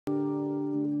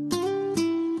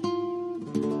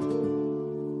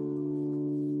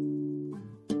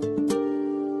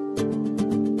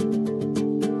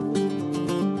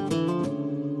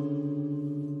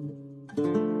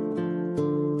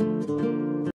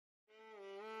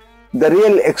The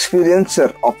real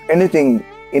experiencer of anything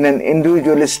in an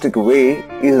individualistic way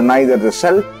is neither the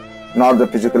self nor the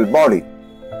physical body.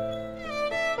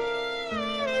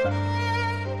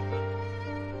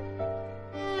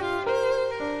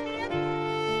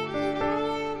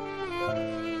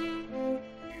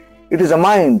 It is a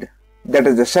mind that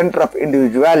is the center of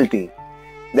individuality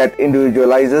that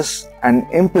individualizes and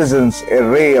imprisons a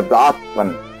ray of the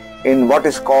Atman in what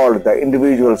is called the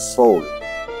individual soul.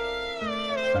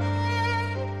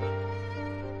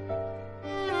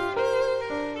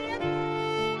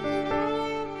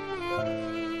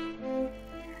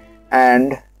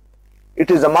 And it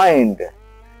is a mind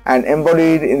and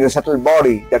embodied in the subtle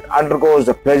body that undergoes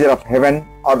the pleasure of heaven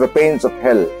or the pains of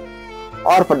hell,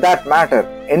 or for that matter,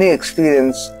 any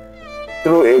experience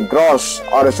through a gross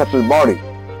or a subtle body.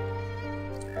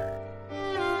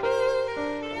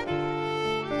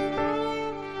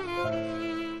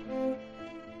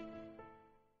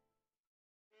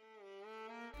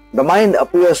 The mind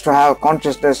appears to have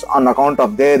consciousness on account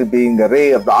of there being a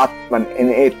ray of the Atman in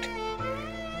it,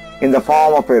 in the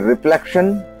form of a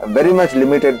reflection very much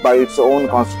limited by its own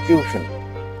constitution.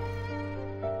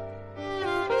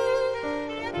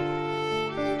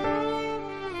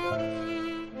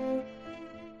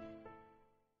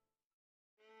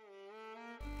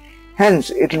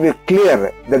 Hence, it will be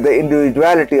clear that the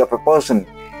individuality of a person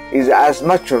is as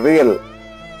much real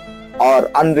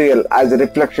or unreal as a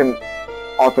reflection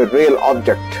of a real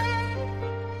object.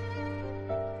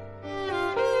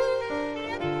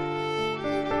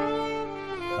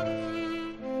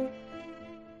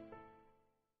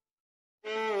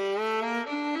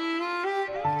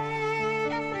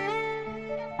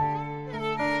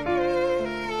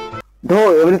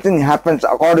 Though everything happens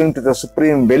according to the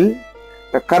supreme will,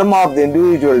 the karma of the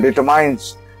individual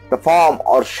determines the form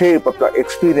or shape of the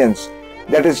experience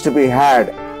that is to be had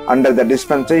under the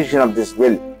dispensation of this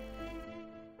will.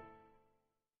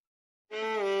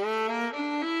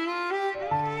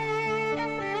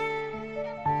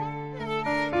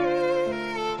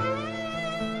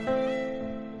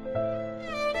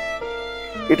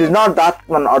 It is not the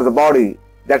Atman or the body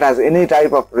that has any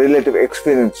type of relative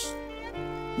experience.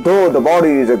 Though the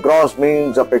body is a gross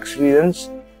means of experience,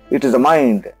 it is the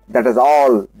mind that has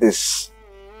all this.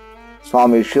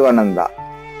 Swami Sivananda.